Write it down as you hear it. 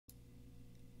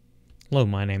Hello,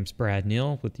 my name's Brad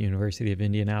Neal with the University of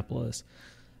Indianapolis.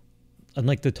 I'd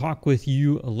like to talk with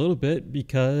you a little bit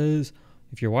because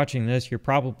if you're watching this, you're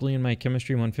probably in my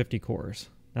Chemistry 150 course.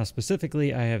 Now,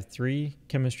 specifically, I have 3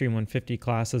 Chemistry 150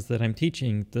 classes that I'm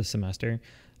teaching this semester.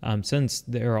 Since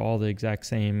they're all the exact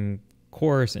same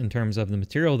course in terms of the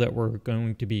material that we're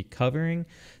going to be covering,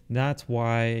 that's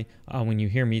why when you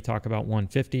hear me talk about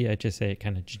 150, I just say it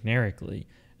kind of generically,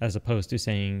 as opposed to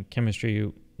saying Chemistry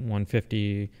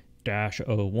 150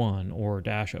 -01 or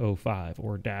 -05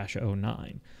 or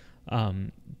 -09.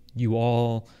 You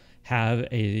all have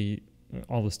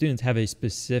all the students have a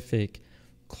specific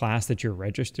class that you're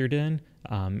registered in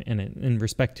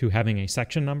respect to having a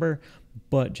section number,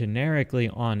 but generically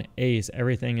on ACE,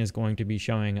 everything is going to be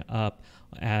showing up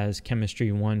as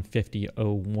Chemistry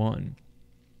 150-01.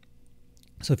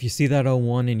 So if you see that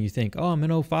 01 and you think, oh, I'm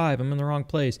in 05, I'm in the wrong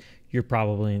place, you're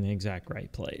probably in the exact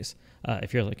right place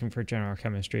if you're looking for general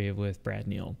chemistry with Brad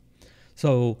Neal.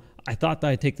 So I thought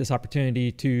that I'd take this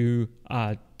opportunity to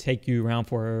take you around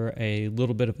for a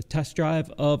little bit of a test drive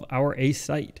of our ACE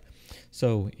site.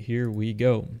 So here we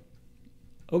go.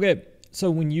 Okay,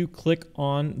 so when you click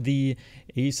on the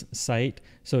ACE site,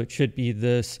 so it should be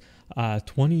this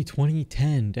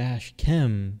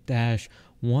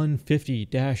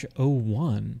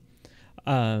 2020-Chem-150-01.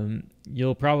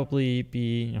 You'll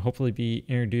probably hopefully be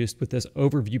introduced with this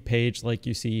overview page like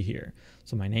you see here.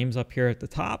 So my name's up here at the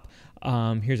top.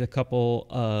 Here's a couple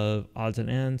of odds and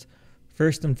ends.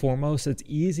 First and foremost, it's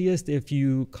easiest if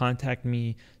you contact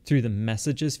me through the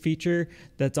messages feature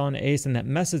that's on ACE, and that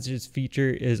messages feature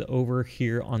is over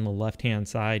here on the left-hand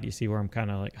side. You see where I'm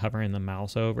kind of like hovering the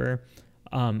mouse over.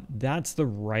 That's the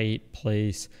right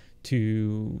place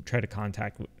to try to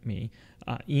contact me.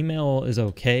 Email is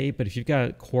okay, but if you've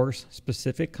got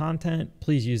course-specific content,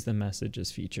 please use the messages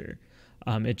feature.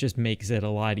 It just makes it a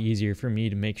lot easier for me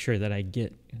to make sure that I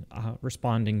get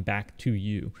responding back to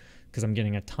you, because I'm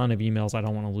getting a ton of emails. I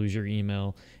don't want to lose your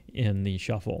email in the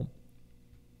shuffle.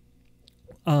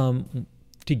 To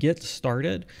get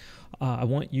started, I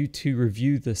want you to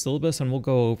review the syllabus, and we'll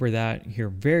go over that here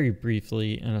very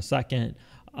briefly in a second.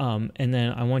 And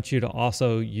then I want you to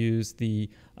also use the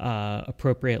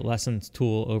appropriate lessons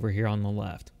tool over here on the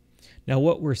left. Now,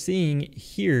 what we're seeing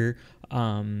here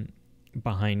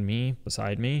beside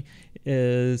me,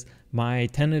 is my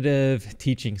tentative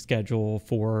teaching schedule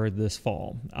for this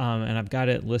fall. And I've got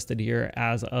it listed here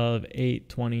as of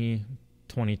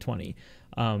 8/20/2020.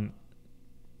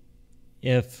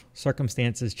 If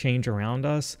circumstances change around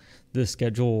us, the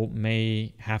schedule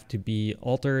may have to be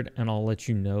altered, and I'll let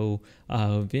you know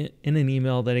in an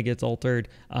email that it gets altered,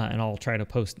 and I will try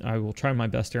my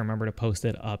best to remember to post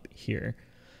it up here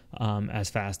as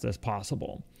fast as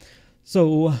possible.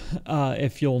 So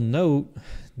if you'll note,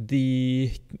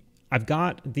 I've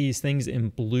got these things in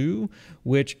blue,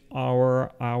 which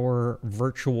are our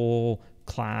virtual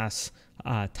class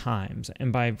times.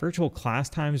 And by virtual class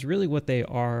times, really what they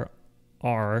are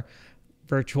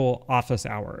virtual office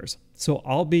hours. So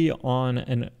I'll be on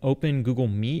an open Google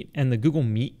Meet, and the Google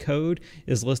Meet code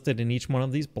is listed in each one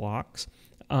of these blocks.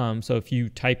 So if you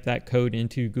type that code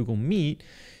into Google Meet,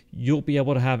 you'll be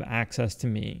able to have access to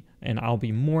me, and I'll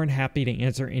be more than happy to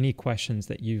answer any questions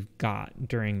that you've got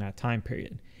during that time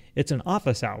period. It's an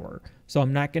office hour, so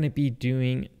I'm not going to be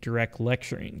doing direct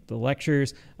lecturing. The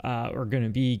lectures are going to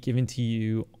be given to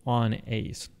you on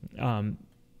ACE.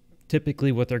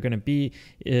 Typically what they're going to be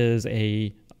is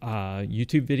a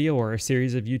YouTube video or a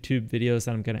series of YouTube videos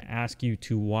that I'm going to ask you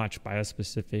to watch by a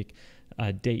specific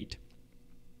date.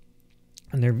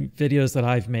 And they're videos that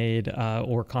I've made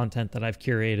or content that I've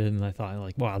curated, and I thought,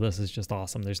 like, wow, this is just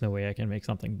awesome. There's no way I can make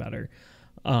something better.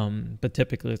 But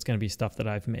typically it's going to be stuff that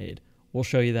I've made. We'll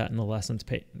show you that in the lessons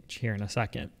page here in a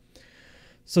second.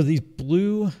 So these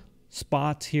blue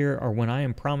spots here are when I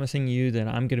am promising you that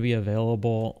I'm going to be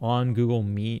available on Google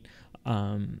Meet.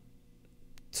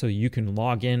 So you can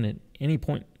log in at any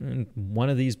point in one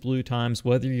of these blue times,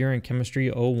 whether you're in Chemistry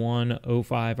 01,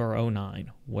 05, or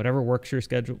 09. Whatever works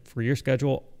for your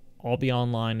schedule, I'll be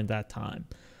online at that time.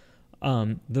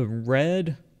 The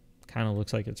red, kind of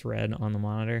looks like it's red on the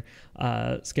monitor,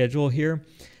 schedule here,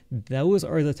 those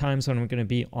are the times when I'm going to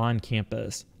be on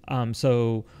campus.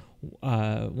 So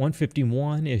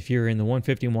 151, if you're in the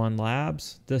 151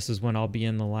 labs, this is when I'll be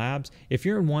in the labs. If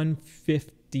you're in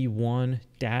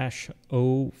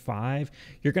 151-05,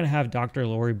 you're going to have Dr.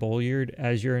 Lori Bolliard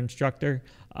as your instructor.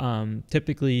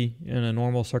 Typically, in a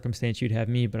normal circumstance, you'd have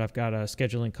me, but I've got a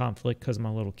scheduling conflict because of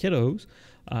my little kiddos,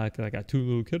 because I got 2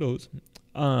 little kiddos.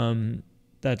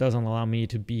 That doesn't allow me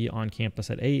to be on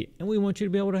campus at 8, and we want you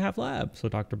to be able to have lab. So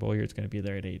Dr. Bolliard's going to be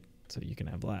there at 8, so you can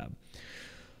have lab.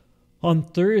 On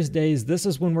Thursdays, this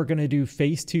is when we're going to do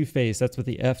face-to-face. That's what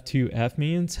the F2F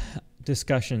means,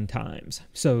 discussion times.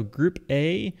 So group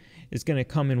A is going to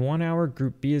come in 1 hour,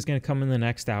 group B is going to come in the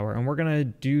next hour. And we're going to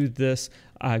do this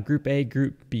group A,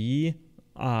 group B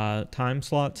time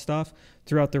slot stuff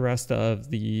throughout the rest of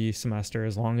the semester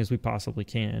as long as we possibly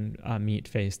can meet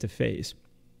face-to-face.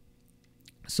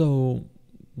 So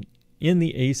in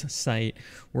the ACE site,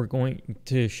 we're going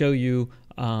to show you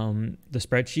the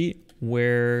spreadsheet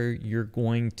where you're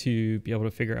going to be able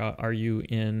to figure out, are you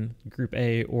in group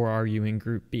A or are you in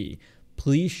group B?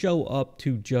 Please show up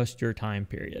to just your time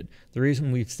period. The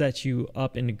reason we've set you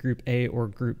up into group A or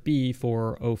group B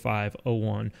for 05,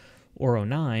 01, or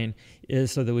 09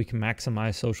 is so that we can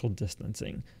maximize social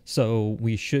distancing. So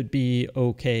we should be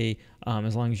okay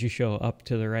as long as you show up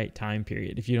to the right time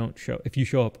period. If you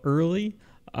show up early,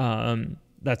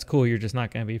 that's cool. You're just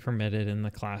not going to be permitted in the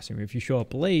classroom. If you show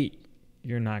up late,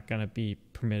 you're not going to be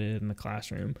permitted in the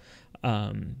classroom.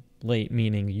 Late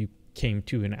meaning you came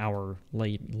to an hour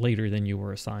later than you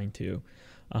were assigned to.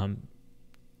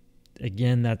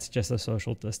 Again, that's just a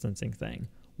social distancing thing.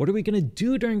 What are we going to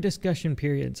do during discussion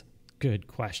periods? Good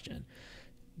question.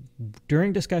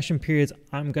 During discussion periods,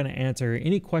 I'm going to answer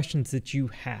any questions that you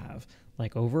have,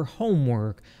 like over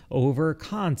homework, over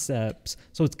concepts.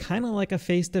 So it's kind of like a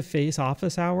face-to-face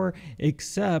office hour,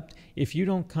 except if you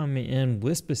don't come in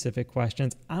with specific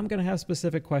questions, I'm going to have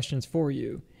specific questions for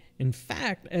you. In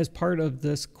fact, as part of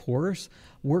this course,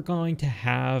 we're going to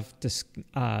have this,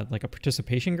 like a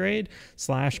participation grade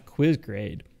 / quiz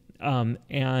grade.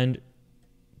 And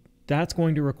that's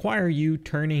going to require you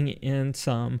turning in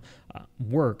some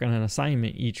work on an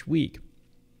assignment each week.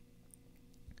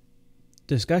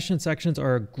 Discussion sections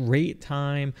are a great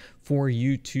time for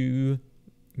you to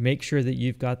make sure that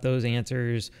you've got those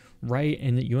answers right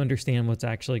and that you understand what's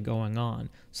actually going on,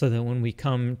 so that when we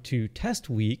come to test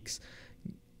weeks,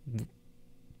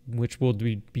 which we'll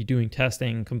be doing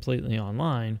testing completely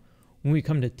online, when we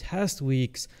come to test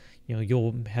weeks,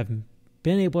 you'll have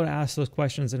been able to ask those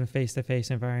questions in a face-to-face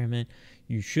environment.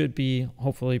 You should be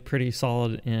hopefully pretty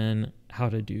solid in how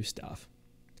to do stuff.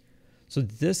 So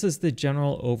this is the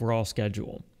general overall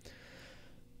schedule.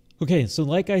 Okay, so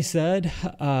like I said,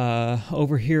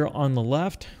 over here on the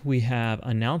left, we have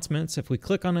announcements. If we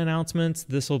click on announcements,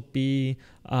 this will be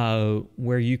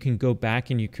where you can go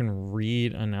back and you can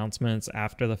read announcements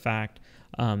after the fact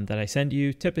that I send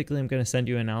you. Typically, I'm going to send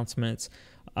you announcements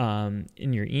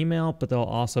in your email, but they'll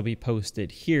also be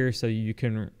posted here so you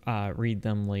can read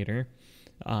them later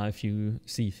if you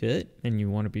see fit and you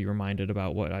want to be reminded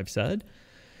about what I've said.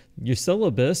 Your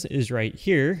syllabus is right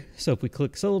here. So if we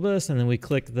click syllabus and then we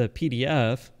click the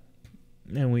PDF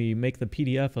and we make the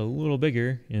PDF a little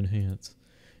bigger, enhance,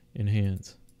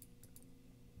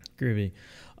 groovy.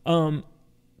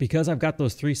 Because I've got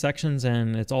those 3 sections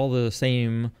and it's all the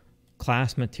same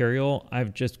class material,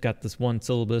 I've just got this one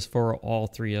syllabus for all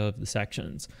 3 of the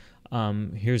sections.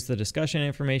 Here's the discussion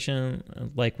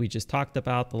information, like we just talked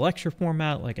about. The lecture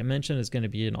format, like I mentioned, is going to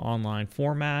be an online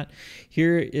format.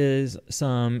 Here is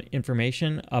some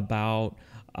information about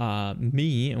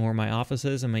me and where my office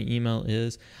is and my email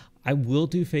is. I will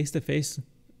do face-to-face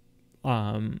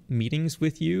meetings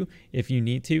with you if you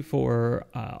need to for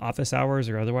office hours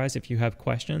or otherwise if you have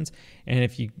questions. And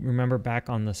if you remember back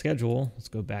on the schedule, let's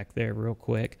go back there real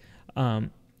quick.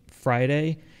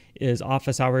 Friday is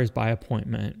office hours by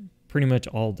appointment, pretty much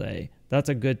all day. That's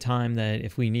a good time that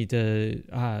if we need to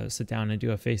sit down and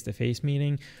do a face-to-face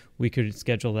meeting, we could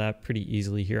schedule that pretty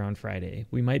easily here on Friday.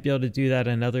 We might be able to do that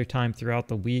another time throughout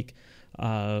the week.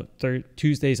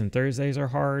 Tuesdays and Thursdays are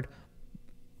hard.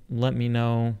 Let me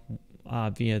know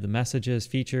via the messages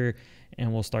feature,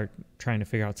 and we'll start trying to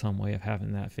figure out some way of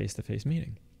having that face-to-face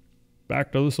meeting.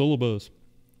 Back to the syllabus.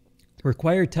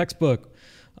 Required textbook.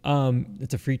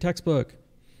 It's a free textbook.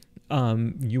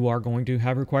 You are going to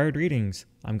have required readings.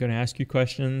 I'm going to ask you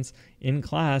questions in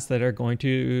class that are going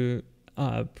to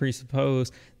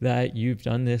presuppose that you've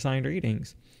done the assigned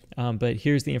readings. But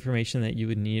here's the information that you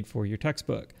would need for your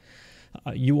textbook.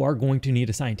 You are going to need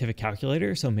a scientific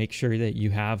calculator, so make sure that you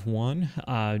have one.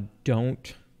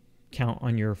 Don't count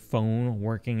on your phone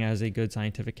working as a good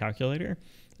scientific calculator.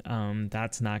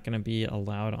 That's not going to be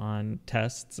allowed on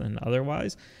tests and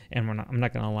otherwise, and I'm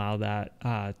not going to allow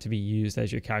that to be used as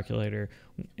your calculator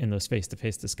in those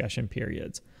face-to-face discussion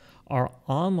periods. Our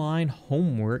online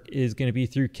homework is going to be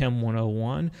through Chem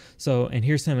 101. And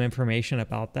here's some information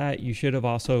about that. You should have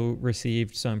also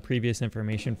received some previous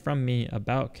information from me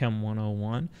about Chem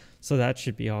 101, so that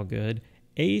should be all good.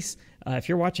 ACE, if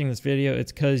you're watching this video,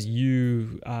 it's because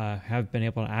you have been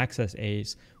able to access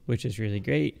ACE, which is really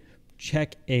great.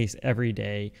 check ACE every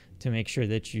day to make sure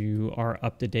that you are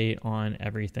up to date on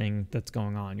everything that's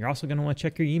going on. You're also going to want to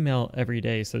check your email every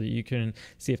day so that you can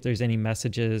see if there's any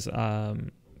messages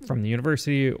from the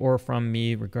university or from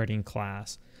me regarding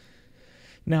class.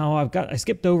 Now, I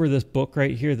skipped over this book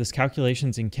right here, this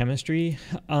Calculations in Chemistry.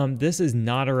 This is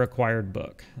not a required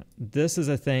book. This is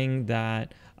a thing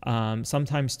that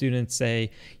sometimes students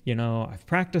say, I've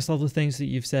practiced all the things that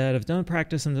you've said. I've done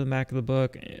practice in the back of the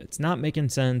book. It's not making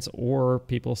sense. Or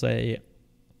people say,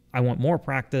 I want more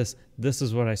practice. This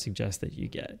is what I suggest that you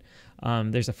get.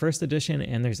 There's a first edition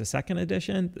and there's a second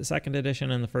edition. The second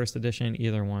edition and the first edition,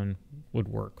 either one would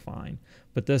work fine.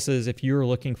 But this is if you're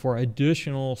looking for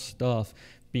additional stuff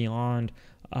beyond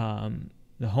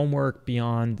the homework,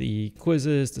 beyond the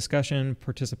quizzes, discussion,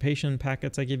 participation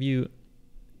packets I give you,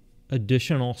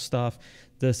 additional stuff,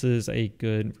 this is a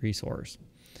good resource.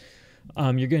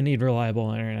 You're going to need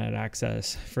reliable internet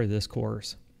access for this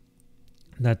course.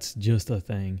 That's just a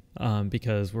thing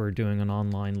because we're doing an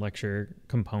online lecture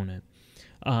component.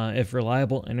 If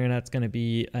reliable internet's going to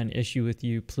be an issue with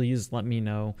you, please let me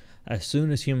know as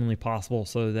soon as humanly possible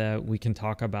so that we can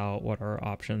talk about what our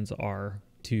options are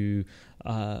to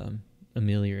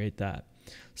ameliorate that.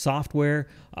 Software,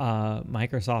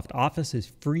 Microsoft Office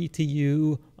is free to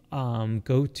you.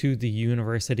 Go to the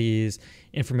university's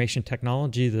information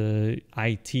technology, the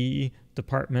IT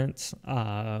department's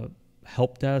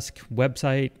help desk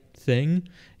website thing,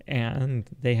 and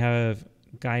they have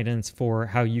guidance for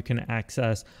how you can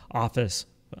access Office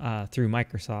through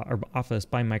Microsoft or Office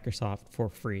by Microsoft for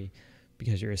free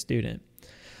because you're a student.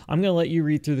 I'm going to let you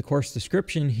read through the course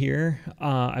description here.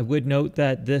 I would note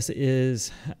that this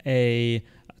is a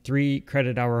 3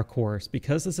 credit hour course.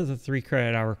 Because this is a 3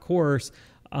 credit hour course,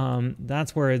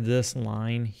 that's where this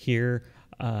line here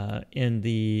in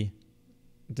the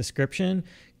description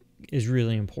is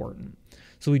really important.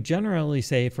 So we generally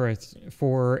say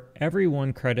for every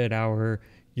 1 credit hour,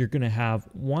 you're going to have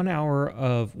 1 hour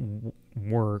of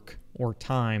work or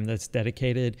time that's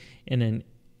dedicated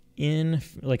in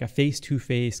like a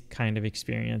face-to-face kind of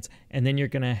experience. And then you're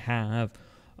going to have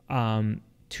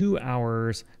 2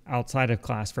 hours outside of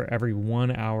class for every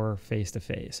 1 hour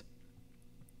face-to-face.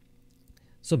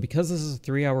 So because this is a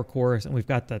 3-hour course and we've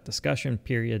got that discussion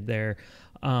period there,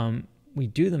 we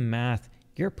do the math.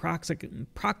 You're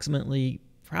approximately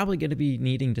probably going to be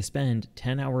needing to spend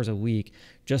 10 hours a week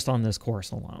just on this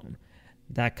course alone.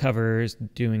 That covers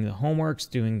doing the homeworks,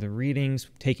 doing the readings,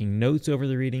 taking notes over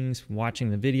the readings, watching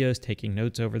the videos, taking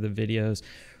notes over the videos,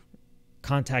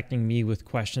 contacting me with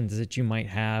questions that you might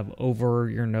have over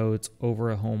your notes,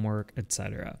 over a homework,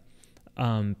 etc.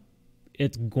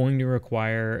 It's going to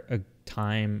require a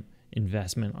time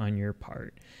investment on your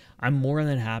part. I'm more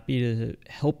than happy to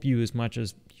help you as much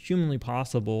as humanly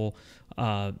possible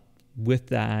with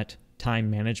that time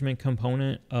management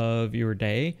component of your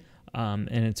day.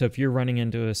 And so if you're running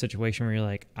into a situation where you're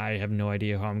like, I have no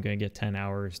idea how I'm going to get 10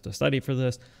 hours to study for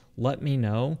this, let me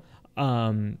know.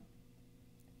 I'm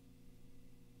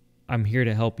here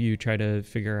to help you try to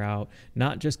figure out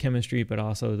not just chemistry, but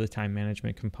also the time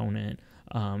management component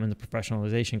and the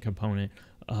professionalization component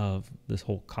of this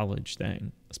whole college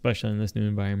thing, especially in this new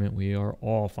environment we are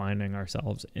all finding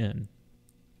ourselves in.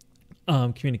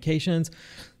 Communications,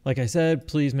 like I said,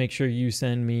 please make sure you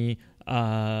send me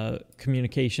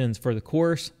communications for the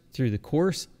course through the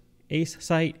course ACE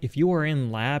site. If you are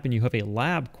in lab and you have a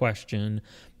lab question,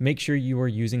 make sure you are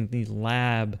using the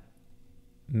lab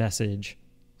message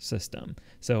system.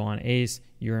 So on ACE,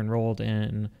 you're enrolled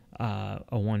in a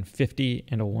 150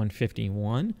 and a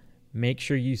 151. Make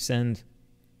sure you send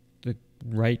the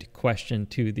right question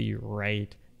to the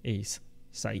right ACE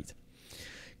site.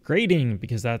 Grading,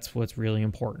 because that's what's really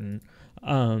important.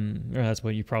 That's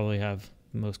what you probably have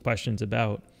the most questions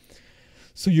about.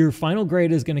 So your final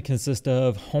grade is going to consist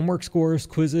of homework scores,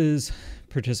 quizzes,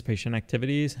 participation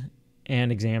activities,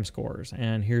 and exam scores.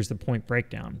 And here's the point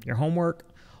breakdown. Your homework,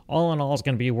 all in all, is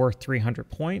going to be worth 300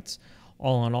 points.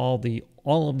 All in all,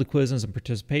 all of the quizzes and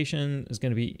participation is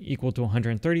going to be equal to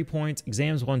 130 points.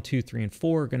 Exams 1, 2, 3, and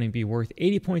 4 are going to be worth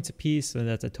 80 points apiece, so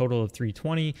that's a total of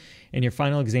 320. And your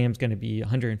final exam is going to be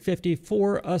 150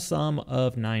 for a sum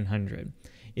of 900.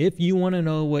 If you want to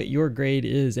know what your grade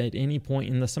is at any point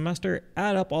in the semester,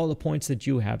 add up all the points that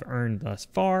you have earned thus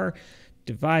far,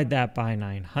 divide that by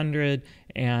 900,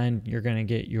 and you're going to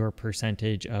get your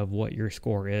percentage of what your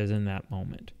score is in that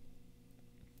moment.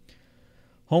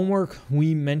 Homework,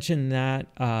 we mentioned that,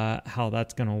 how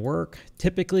that's going to work.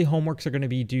 Typically, homeworks are going to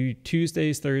be due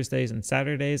Tuesdays, Thursdays, and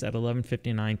Saturdays at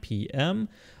 11:59 p.m.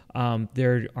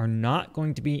 There are not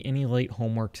going to be any late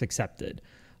homeworks accepted.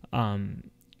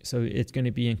 So it's going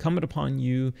to be incumbent upon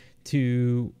you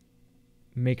to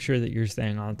make sure that you're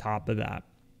staying on top of that.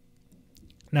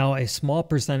 Now, a small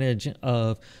percentage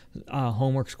of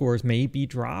homework scores may be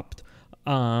dropped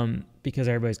because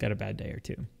everybody's got a bad day or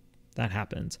two. That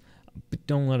happens. But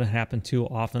don't let it happen too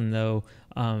often, though,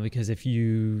 because if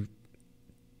you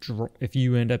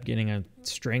end up getting a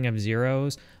string of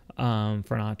zeros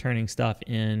for not turning stuff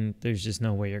in, there's just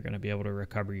no way you're going to be able to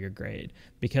recover your grade,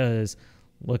 because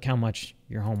look how much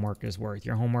your homework is worth.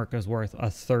 Your homework is worth a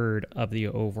third of the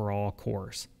overall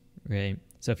course, right?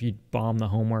 So if you bomb the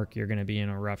homework, you're going to be in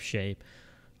a rough shape.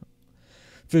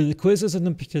 For the quizzes and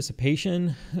the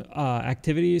participation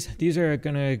activities, these are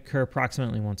going to occur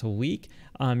approximately once a week.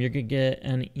 You're going to get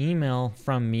an email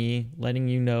from me letting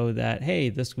you know that, hey,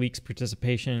 this week's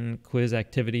participation quiz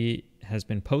activity has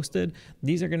been posted.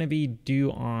 These are going to be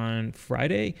due on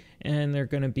Friday, and they're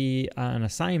going to be an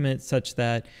assignment such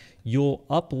that you'll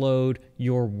upload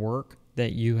your work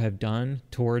that you have done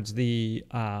towards the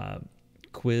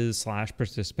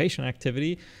quiz/participation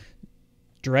activity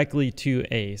directly to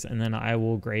ACE, and then I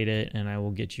will grade it and I will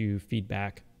get you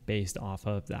feedback based off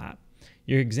of that.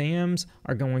 Your exams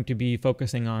are going to be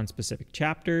focusing on specific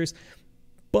chapters,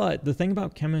 but the thing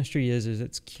about chemistry is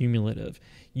it's cumulative.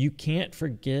 You can't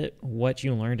forget what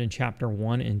you learned in chapter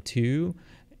 1 and 2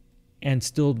 and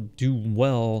still do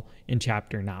well in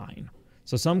chapter 9.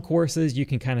 So some courses you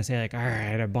can kind of say like, all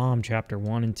right, I bombed chapter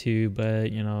 1 and 2, but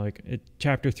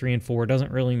chapter 3 and 4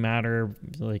 doesn't really matter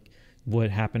like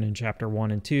what happened in chapter 1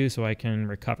 and 2, so I can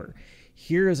recover.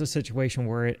 Here is a situation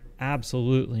where it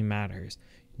absolutely matters.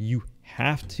 You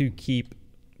have to keep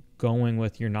going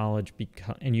with your knowledge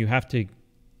and you have to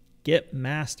get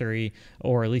mastery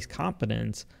or at least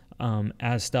competence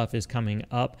as stuff is coming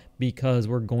up, because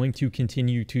we're going to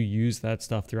continue to use that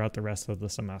stuff throughout the rest of the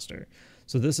semester.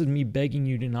 So this is me begging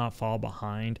you to not fall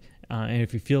behind. And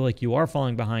if you feel like you are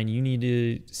falling behind, you need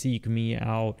to seek me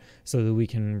out so that we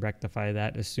can rectify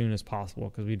that as soon as possible,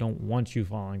 because we don't want you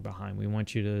falling behind. We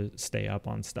want you to stay up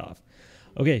on stuff.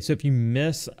 Okay, so if you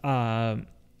miss,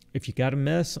 if you got to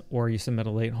miss or you submit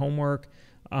a late homework,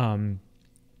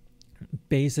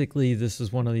 basically this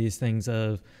is one of these things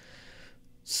of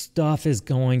stuff is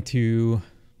going to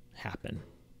happen,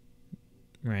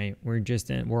 right?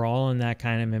 We're all in that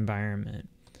kind of environment.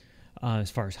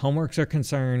 As far as homeworks are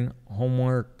concerned,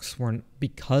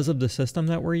 because of the system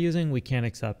that we're using, we can't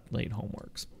accept late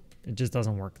homeworks. It just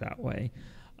doesn't work that way.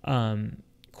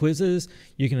 Quizzes,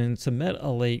 you can submit a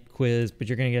late quiz, but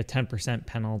you're going to get a 10%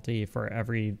 penalty for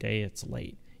every day it's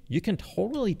late. You can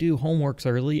totally do homeworks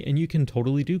early, and you can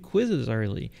totally do quizzes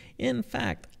early. In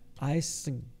fact, I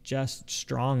suggest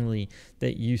strongly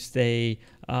that you stay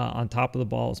on top of the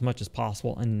ball as much as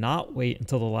possible and not wait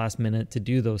until the last minute to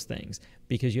do those things,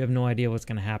 because you have no idea what's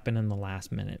going to happen in the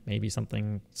last minute. Maybe some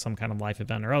kind of life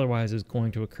event or otherwise is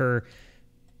going to occur.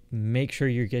 Make sure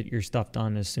you get your stuff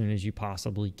done as soon as you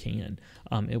possibly can.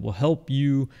 It will help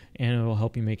you, and it will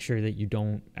help you make sure that you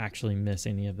don't actually miss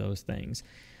any of those things.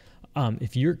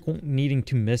 If you're needing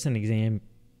to miss an exam,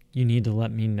 you need to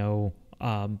let me know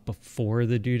before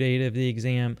the due date of the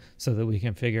exam so that we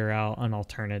can figure out an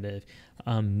alternative.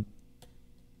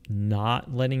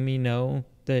 Not letting me know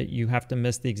that you have to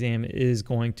miss the exam is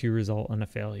going to result in a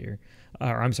failure.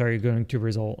 Going to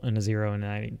result in a 0 in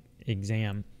that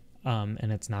exam.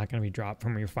 And it's not going to be dropped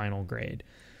from your final grade.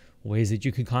 Ways that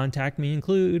you can contact me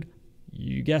include,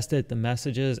 you guessed it, the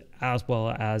messages as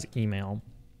well as email.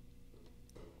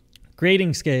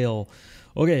 Grading scale.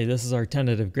 Okay, this is our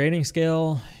tentative grading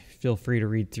scale. Feel free to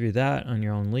read through that on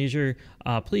your own leisure.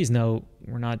 Please note,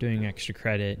 we're not doing extra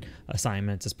credit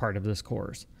assignments as part of this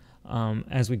course.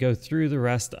 As we go through the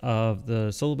rest of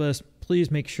the syllabus, please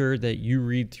make sure that you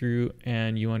read through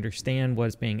and you understand what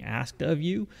is being asked of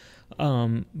you.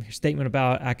 Your statement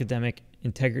about academic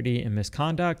integrity and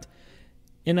misconduct.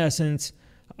 In essence,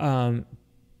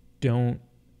 don't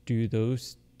do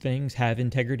those things. Have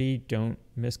integrity, don't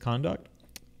misconduct.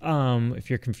 If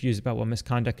you're confused about what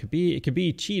misconduct could be, it could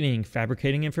be cheating,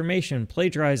 fabricating information,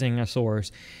 plagiarizing a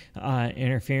source,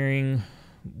 interfering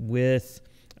with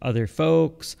other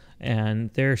folks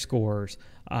and their scores,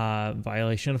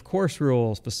 violation of course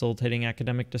rules, facilitating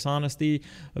academic dishonesty,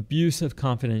 abuse of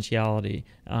confidentiality.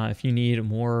 If you need a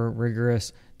more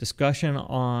rigorous discussion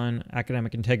on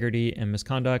academic integrity and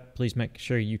misconduct, please make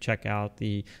sure you check out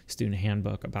the student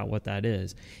handbook about what that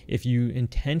is. If you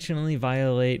intentionally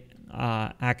violate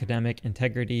academic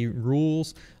integrity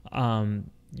rules,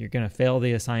 you're going to fail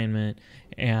the assignment,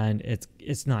 and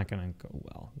it's not going to go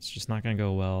well. It's just not going to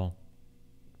go well.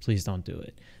 Please don't do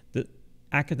it. The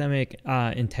academic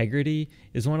integrity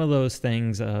is one of those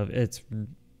things of it's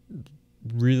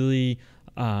really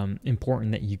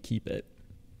important that you keep it.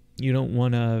 You don't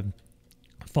want to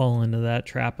fall into that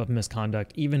trap of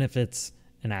misconduct, even if it's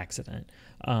an accident.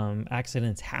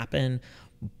 Accidents happen,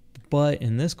 but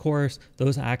in this course,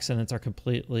 those accidents are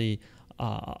completely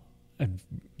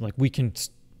like we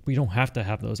don't have to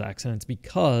have those accidents,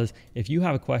 because if you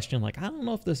have a question like, I don't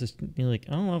know if this is like,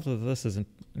 I don't know if this isn't,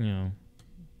 I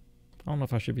don't know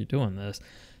if I should be doing this,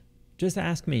 just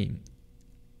ask me.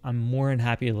 I'm more than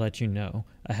happy to let you know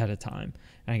ahead of time.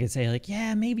 And I could say like,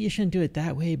 yeah, maybe you shouldn't do it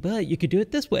that way, but you could do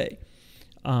it this way.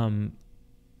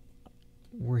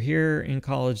 We're here in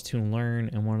college to learn,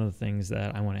 and one of the things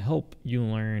that I want to help you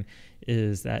learn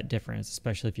is that difference,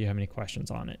 especially if you have any questions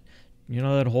on it. You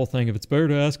know that whole thing, if it's better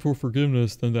to ask for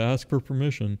forgiveness than to ask for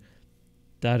permission,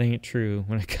 that ain't true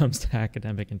when it comes to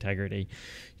academic integrity.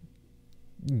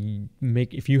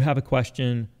 If you have a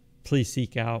question, please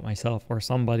seek out myself or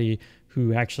somebody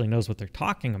who actually knows what they're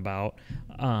talking about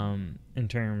in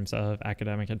terms of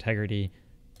academic integrity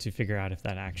to figure out if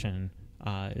that action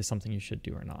is something you should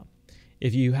do or not.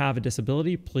 If you have a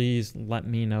disability, please let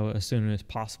me know as soon as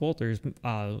possible. There's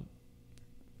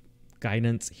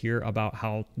guidance here about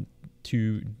how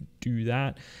to do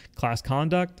that. Class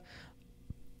conduct,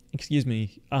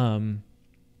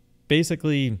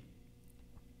 basically,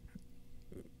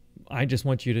 I just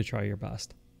want you to try your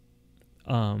best.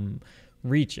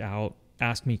 Reach out,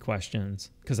 ask me questions,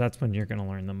 because that's when you're going to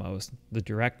learn the most. The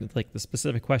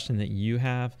specific question that you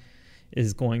have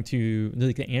is going to,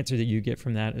 the answer that you get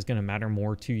from that is going to matter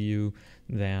more to you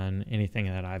than anything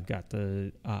that I've got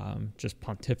to just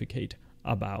pontificate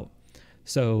about.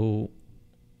 So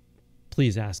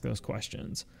please ask those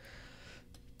questions.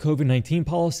 COVID-19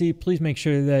 policy, please make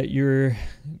sure that you're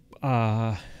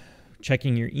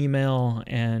checking your email.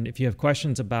 And if you have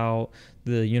questions about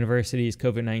the university's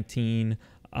COVID-19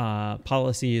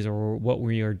 policies or what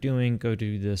we are doing, go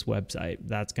to this website.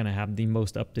 That's going to have the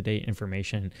most up-to-date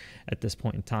information at this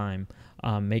point in time.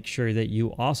 Make sure that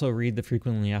you also read the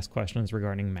frequently asked questions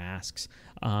regarding masks.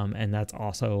 And that's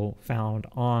also found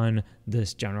on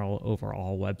this general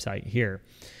overall website here.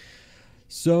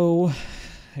 So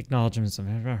acknowledgements,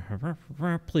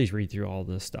 please read through all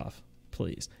this stuff,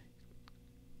 please.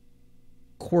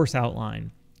 Course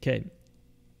outline. Okay.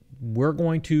 We're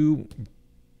going to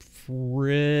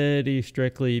pretty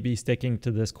strictly be sticking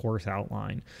to this course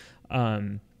outline.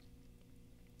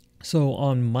 So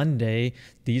on Monday,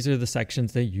 these are the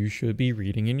sections that you should be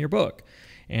reading in your book.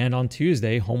 And on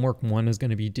Tuesday, homework 1 is going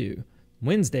to be due.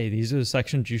 Wednesday, these are the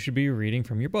sections you should be reading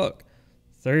from your book.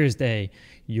 Thursday,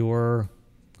 your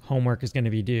homework is going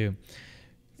to be due.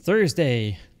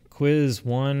 Thursday, quiz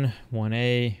 1,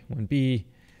 1A, 1B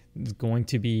is going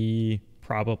to be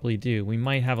probably due. We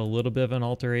might have a little bit of an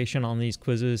alteration on these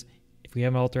quizzes. If we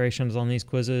have alterations on these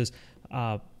quizzes,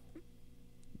 I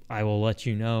will let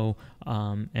you know,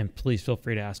 and please feel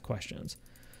free to ask questions.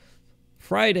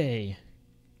 Friday,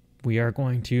 we are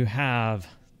going to have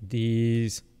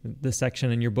this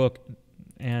section in your book,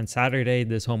 and Saturday,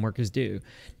 this homework is due.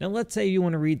 Now, let's say you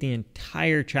want to read the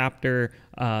entire chapter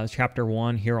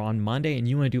 1 here on Monday, and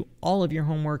you want to do all of your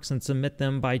homeworks and submit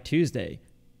them by Tuesday.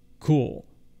 Cool.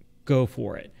 Go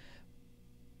for it.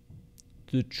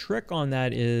 The trick on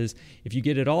that is if you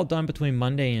get it all done between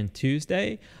Monday and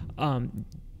Tuesday,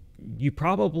 you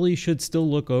probably should still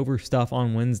look over stuff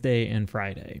on Wednesday and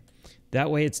Friday.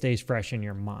 That way it stays fresh in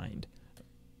your mind.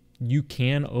 You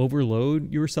can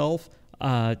overload yourself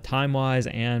time-wise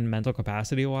and mental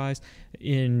capacity-wise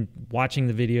in watching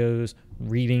the videos,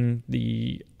 reading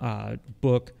the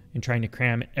book, and trying to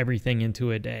cram everything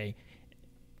into a day.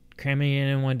 Cramming it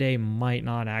in one day might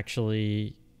not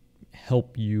actually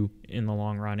help you in the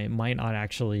long run. It might not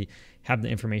actually have the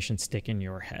information stick in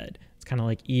your head. It's kind of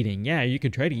like eating. Yeah, you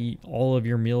could try to eat all of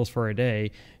your meals for a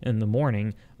day in the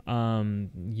morning.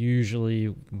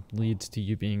 Usually leads to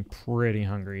you being pretty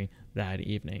hungry that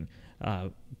evening.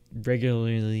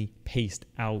 Regularly paced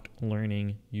out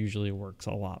learning usually works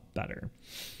a lot better.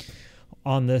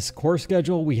 On this course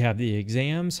schedule, we have the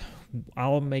exams.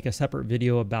 I'll make a separate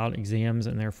video about exams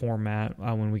and their format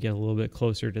when we get a little bit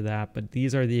closer to that. But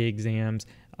these are the exams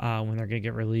when they're going to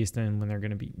get released and when they're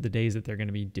going to be the days that they're going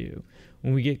to be due.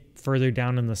 When we get further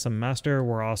down in the semester,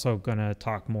 we're also going to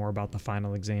talk more about the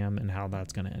final exam and how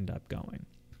that's going to end up going.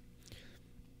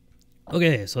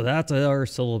 Okay, so that's our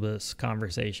syllabus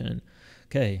conversation.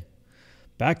 Okay,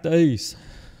 back to ACE.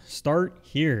 Start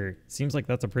here. Seems like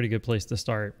that's a pretty good place to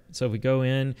start. So if we go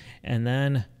in and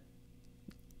then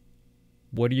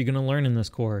what are you going to learn in this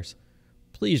course?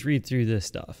 Please read through this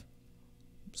stuff.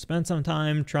 Spend some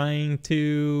time trying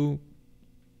to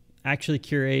actually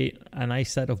curate a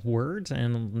nice set of words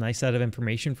and a nice set of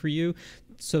information for you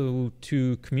so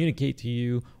to communicate to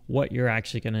you what you're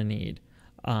actually going to need.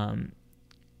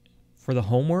 For the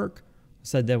homework, I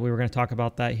said that we were going to talk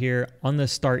about that here. On the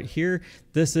start here,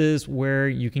 this is where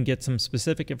you can get some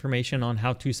specific information on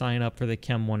how to sign up for the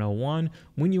Chem 101.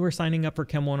 When you are signing up for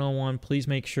Chem 101, please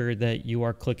make sure that you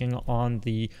are clicking on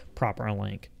the proper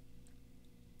link.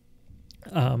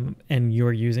 And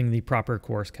you're using the proper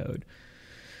course code.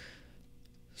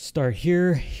 Start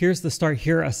here. Here's the start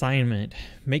here assignment.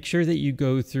 Make sure that you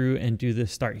go through and do the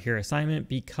start here assignment,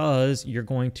 because you're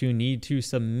going to need to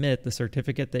submit the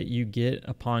certificate that you get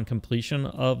upon completion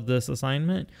of this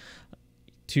assignment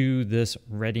to this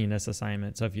readiness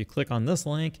assignment. So if you click on this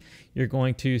link, you're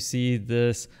going to see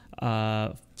this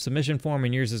submission form,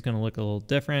 and yours is going to look a little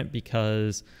different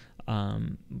because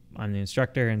I'm the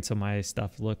instructor, and so my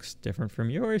stuff looks different from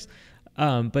yours.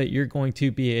 But you're going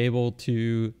to be able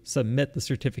to submit the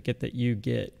certificate that you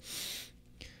get.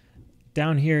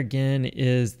 Down here again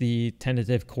is the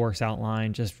tentative course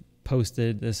outline just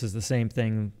posted. This is the same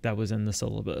thing that was in the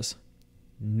syllabus.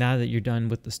 Now that you're done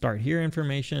with the start here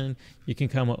information, you can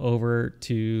come over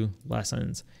to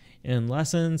lessons. In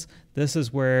lessons, this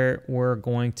is where we're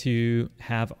going to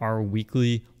have our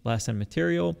weekly lesson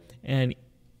material, and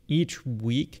each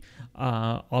week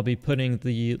I'll be putting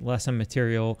the lesson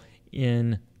material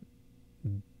in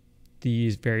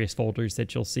these various folders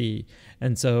that you'll see.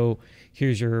 And so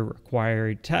here's your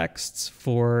required texts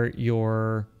for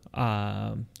your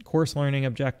course learning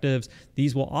objectives.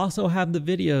 These will also have the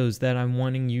videos that I'm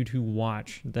wanting you to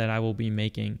watch that I will be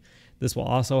making. This will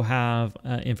also have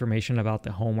information about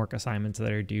the homework assignments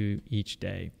that are due each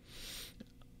day.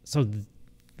 So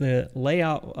the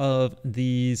layout of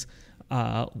these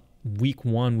week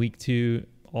 1, week 2,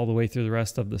 all the way through the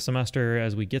rest of the semester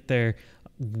as we get there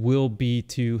will be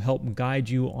to help guide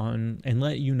you on and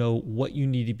let you know what you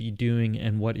need to be doing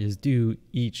and what is due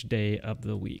each day of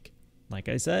the week. Like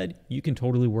I said, you can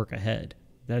totally work ahead.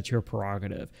 That's your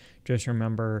prerogative. Just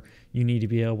remember, you need to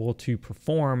be able to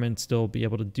perform and still be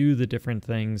able to do the different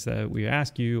things that we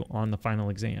ask you on the final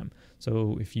exam.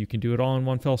 So if you can do it all in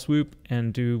one fell swoop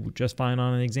and do just fine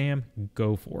on an exam,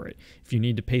 go for it. If you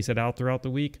need to pace it out throughout the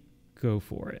week, go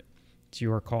for it. It's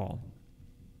your call.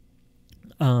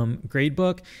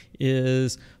 Gradebook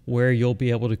is where you'll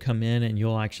be able to come in and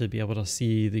you'll actually be able to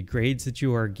see the grades that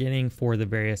you are getting for the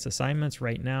various assignments.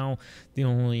 Right now, the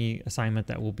only assignment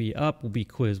that will be up will be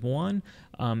quiz 1,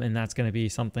 and that's going to be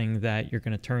something that you're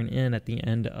going to turn in at the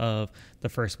end of the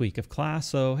first week of class.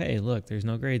 So, hey, look, there's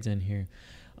no grades in here.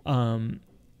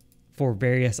 For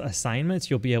various assignments,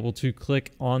 you'll be able to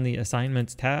click on the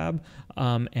assignments tab,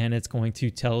 and it's going to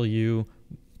tell you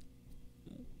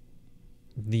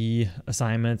the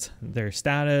assignments, their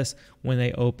status, when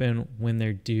they open, when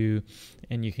they're due,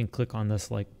 and you can click on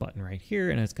this like button right here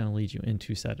and it's going to lead you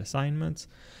into said assignments.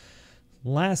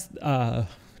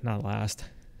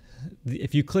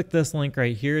 If you click this link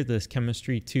right here, this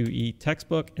Chemistry 2E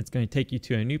textbook, it's going to take you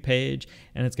to a new page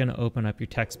and it's going to open up your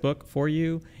textbook for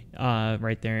you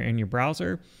right there in your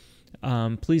browser.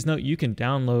 Please note you can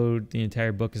download the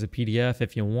entire book as a PDF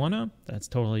if you want to. That's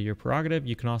totally your prerogative.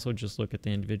 You can also just look at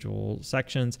the individual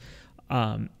sections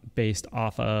based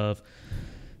off of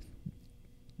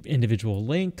individual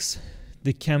links.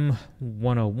 The Chem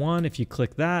 101, if you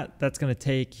click that, that's going to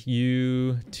take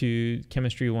you to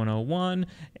Chemistry 101.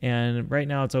 And right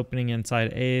now it's opening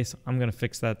inside ACE. I'm going to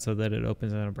fix that so that it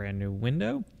opens in a brand new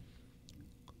window.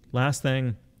 Last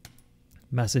thing,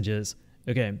 messages.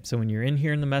 Okay, so when you're in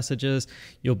here in the messages,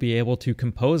 you'll be able to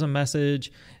compose a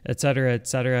message, etc.,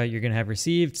 etc. You're going to have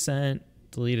received, sent,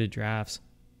 deleted drafts.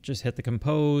 Just hit the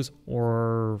compose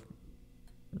or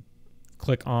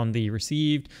click on the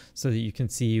received so that you can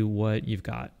see what you've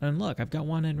got. And look, I've got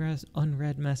one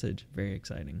unread message. Very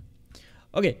exciting.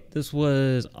 Okay, this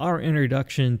was our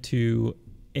introduction to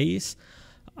ACE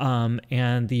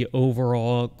and the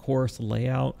overall course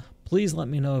layout. Please let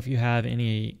me know if you have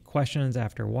any questions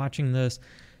after watching this.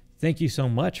 Thank you so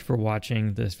much for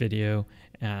watching this video,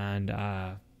 and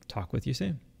talk with you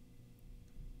soon.